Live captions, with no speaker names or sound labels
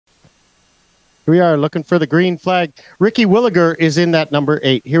We are looking for the green flag. Ricky Willigar is in that number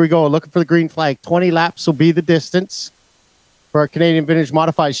 8. Here we go, looking for the green flag. 20 laps will be the distance for our Canadian Vintage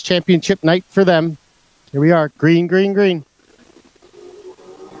Modifieds Championship night for them. Here we are, green, green, green.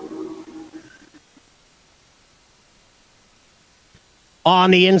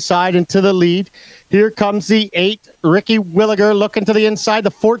 On the inside and to the lead. Here comes the 8, Ricky Willigar looking to the inside.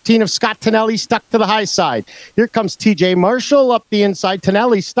 The 14 of Scott Tonelli stuck to the high side. Here comes TJ Marshall up the inside.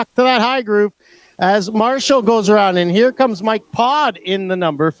 Tonelli stuck to that high groove as Marshall goes around. And here comes Mike Pod in the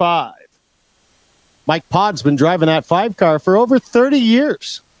number 5. Mike Pod's been driving that 5 car for over 30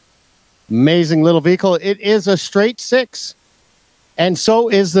 years. Amazing little vehicle. It is a straight 6. And so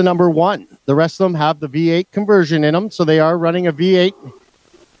is the number 1. The rest of them have the V8 conversion in them. So they are running a V8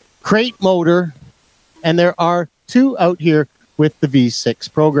 crate motor. And there are 2 out here with the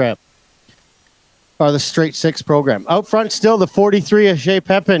V6 program. Or the straight 6 program. Out front still the 43 of Shea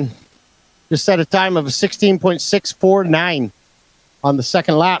Pepin. Just at a time of a 16.649 on the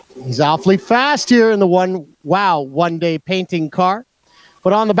second lap. He's awfully fast here in the one-day painting car.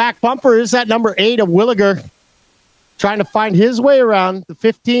 But on the back bumper is that number 8 of Willigar, trying to find his way around. The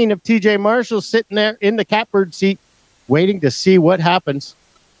 15 of TJ Marshall sitting there in the catbird seat, waiting to see what happens.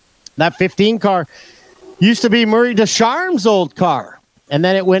 That 15 car used to be Murray Descharmes' old car. And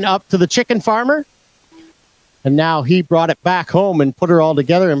then it went up to the chicken farmer. And now he brought it back home and put her all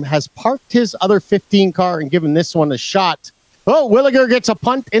together and has parked his other 15 car and given this one a shot. Oh, Willigar gets a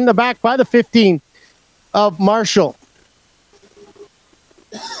punt in the back by the 15 of Marshall.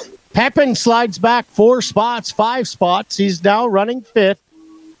 Pepin slides back 4 spots, 5 spots. He's now running 5th.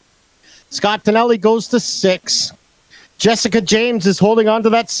 Scott Tonelli goes to 6. Jessica James is holding on to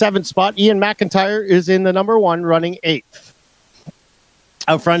that 7th spot. Ian McIntyre is in the number 1, running 8th.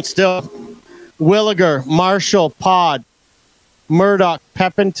 Out front still, Willigar, Marshall, Pod, Murdoch,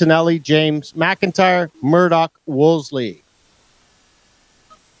 Pepin, Tonelli, James, McIntyre, Murdoch, Wolseley.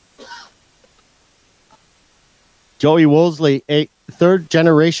 Joey Wolseley, a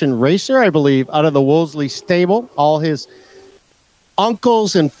 3rd-generation racer, I believe, out of the Wolseley stable. All his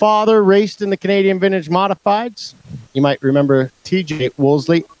uncles and father raced in the Canadian Vintage Modifieds. You might remember TJ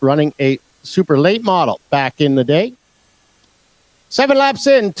Wolseley running a super late model back in the day. 7 laps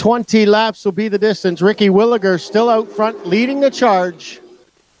in, 20 laps will be the distance. Ricky Willigar still out front, leading the charge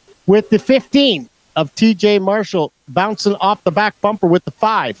with the 15 of TJ Marshall bouncing off the back bumper with the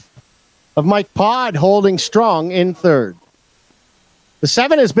 5 of Mike Pod holding strong in 3rd. The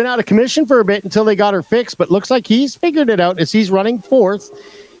 7 has been out of commission for a bit until they got her fixed, but looks like he's figured it out as he's running 4th,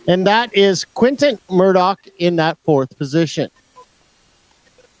 and that is Quentin Murdoch in that 4th position.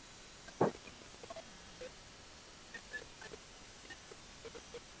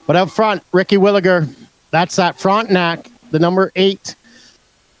 But out front, Ricky Willigar, that's that Frontenac, the number 8.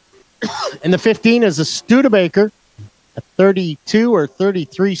 And the 15 is a Studebaker, a 32 or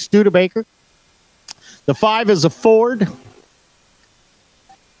 33 Studebaker. The 5 is a Ford.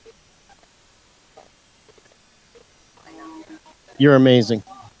 You're amazing.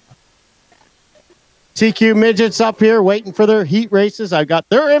 TQ Midgets up here waiting for their heat races. I've got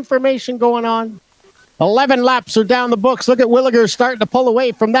their information going on. 11 laps are down the books. Look at Willigar starting to pull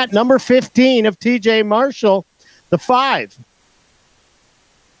away from that number 15 of TJ Marshall. The 5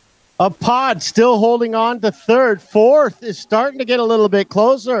 of Pod still holding on to 3rd. 4th is starting to get a little bit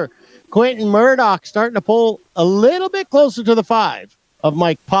closer. Quentin Murdoch starting to pull a little bit closer to the 5 of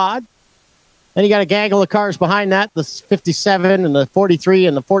Mike Pod. Then you got a gaggle of cars behind that. The 57 and the 43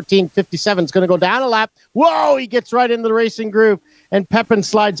 and the 14. 57 is going to go down a lap. Whoa, he gets right into the racing groove. And Pepin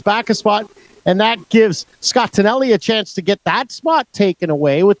slides back a spot. And that gives Scott Tonelli a chance to get that spot taken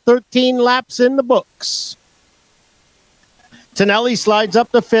away with 13 laps in the books. Tonelli slides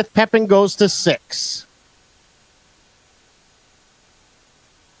up to 5th. Pepin goes to 6.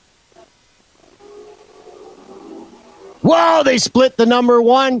 Whoa, they split the number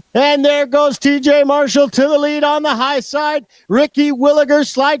 1. And there goes TJ Marshall to the lead on the high side. Ricky Willigar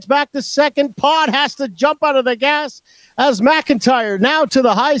slides back to 2nd. Pod has to jump out of the gas as McIntyre now to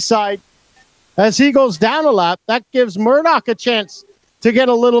the high side. As he goes down a lap, that gives Murdoch a chance to get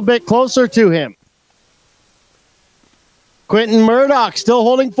a little bit closer to him. Quentin Murdoch still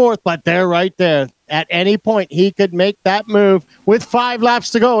holding 4th, but they're right there. At any point, he could make that move with 5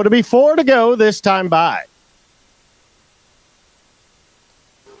 laps to go. It'll be 4 to go this time by.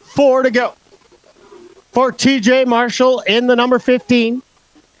 4 to go for TJ Marshall in the number 15.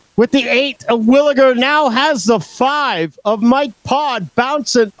 With the 8 of Willigar, now has the 5 of Mike Pod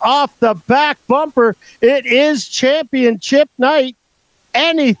bouncing off the back bumper. It is championship night.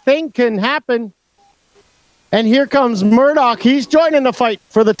 Anything can happen. And here comes Murdoch. He's joining the fight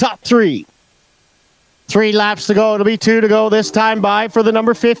for the top 3. 3 laps to go. It'll be 2 to go this time by for the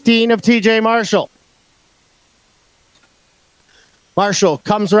number 15 of TJ Marshall. Marshall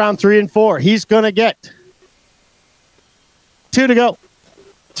comes around 3 and 4. He's going to get 2 to go.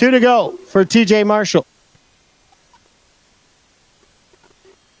 2 to go for TJ Marshall.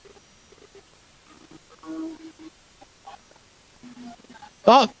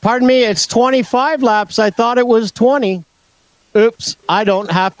 Oh, pardon me. It's 25 laps. I thought it was 20. Oops, I don't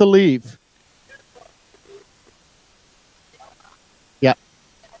have to leave. Yep.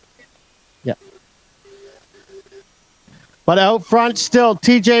 Yep. But out front still,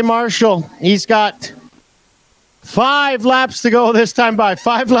 TJ Marshall. He's got 5 laps to go this time by.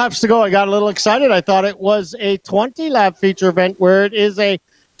 5 laps to go. I got a little excited. I thought it was a 20-lap feature event where it is a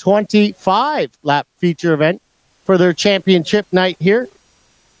 25-lap feature event for their championship night here.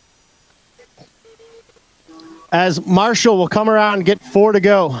 As Marshall will come around and get 4 to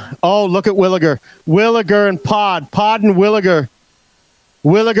go. Oh, look at Willigar. Willigar and Pod. Pod and Willigar.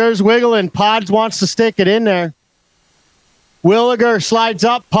 Willigar's wiggling. Pod wants to stick it in there. Willigar slides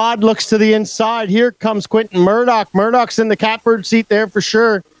up. Pod looks to the inside. Here comes Quentin Murdoch. Murdoch's in the catbird seat there for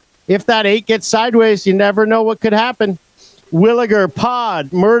sure. If that 8 gets sideways, you never know what could happen. Willigar,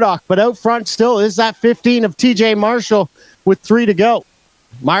 Pod, Murdoch. But out front still is that 15 of TJ Marshall with 3 to go.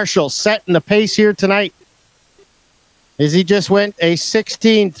 Marshall setting the pace here tonight. As he just went a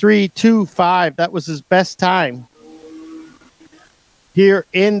 16.325. That was his best time here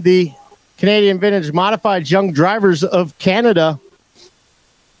in the Canadian Vintage Modifieds Young Drivers of Canada. If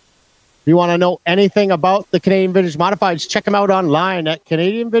you want to know anything about the Canadian Vintage Modifieds, check them out online at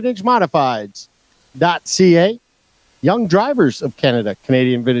CanadianVintageModifieds.ca. Young Drivers of Canada,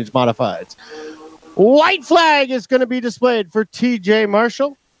 Canadian Vintage Modifieds. White flag is going to be displayed for TJ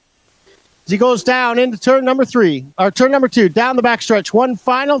Marshall. As he goes down into turn number 2, down the backstretch one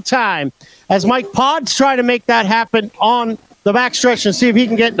final time as Mike Pod's trying to make that happen on the backstretch and see if he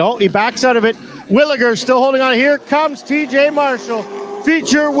can get, no, he backs out of it. Willigar still holding on. Here comes TJ Marshall.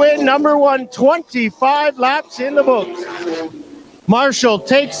 Feature win number 1, 25 laps in the books. Marshall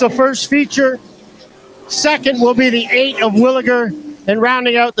takes the first feature. Second will be the 8 of Willigar, and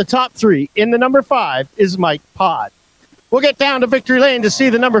rounding out the top 3 in the number 5 is Mike Pod. We'll get down to victory lane to see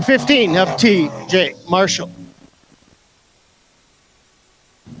the number 15 of TJ Marshall.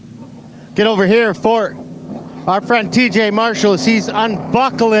 Get over here for our friend TJ Marshall as he's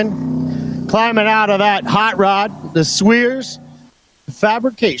unbuckling, climbing out of that hot rod, the Swears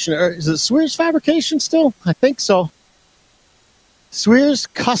Fabrication. Or is it Swears Fabrication still? I think so. Swears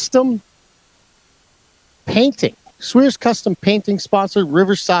Custom Painting. Swears Custom Painting sponsor,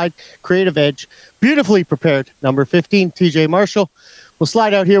 Riverside Creative Edge. Beautifully prepared. Number 15, TJ Marshall. We'll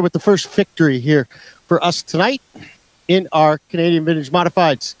slide out here with the first victory here for us tonight in our Canadian Vintage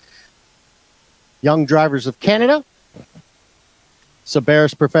Modifieds Young Drivers of Canada.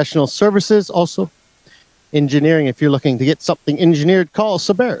 Saberis Professional Services. Also, engineering. If you're looking to get something engineered, call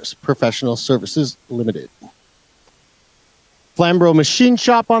Saberis Professional Services Limited. Flamboro Machine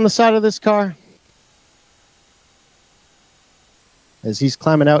Shop on the side of this car. As he's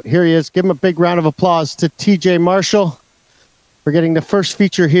climbing out, here he is. Give him a big round of applause to TJ Marshall for getting the first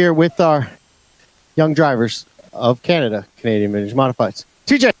feature here with our Young Drivers of Canada, Canadian Vintage Modifieds.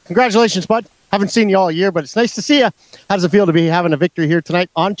 TJ, congratulations, bud. Haven't seen you all year, but it's nice to see you. How does it feel to be having a victory here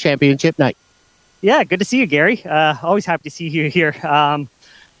tonight on championship night? Yeah, good to see you, Gary. Always happy to see you here.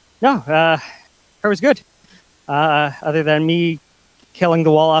 It was good. Other than me killing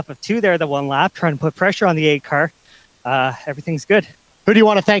the wall off of 2 there, the 1 lap, trying to put pressure on the 8 car. Everything's good. Who do you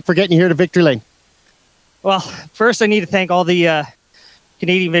want to thank for getting you here to victory lane? Well, first I need to thank all the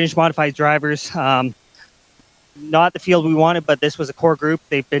Canadian Vintage Modified drivers. Not the field we wanted, but this was a core group.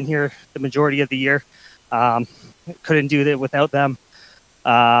 They've been here the majority of the year. Couldn't do that without them.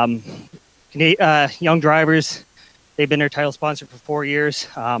 Young Drivers, they've been our title sponsor for 4 years.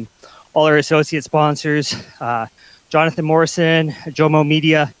 All our associate sponsors, Jonathan Morrison, Jomo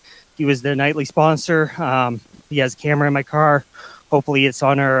Media, he was the nightly sponsor. He has a camera in my car. Hopefully it's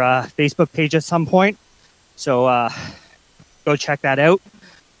on our Facebook page at some point. So go check that out.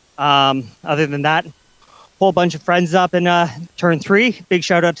 Other than that, whole bunch of friends up in turn 3. Big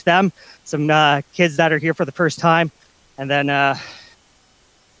shout out to them. Some kids that are here for the first time. And then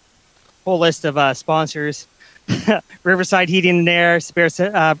whole list of sponsors. Riverside Heating and Air, Saberis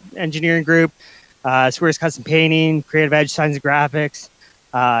Engineering Group, Swears Custom Painting, Creative Edge Signs and Graphics,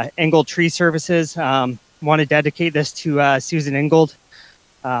 Ingold Tree Services. Want to dedicate this to Susan Ingold.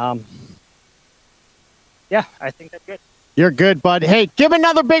 Yeah, I think that's good. You're good, bud. Hey, give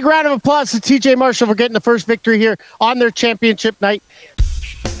another big round of applause to TJ Marshall for getting the first victory here on their championship night.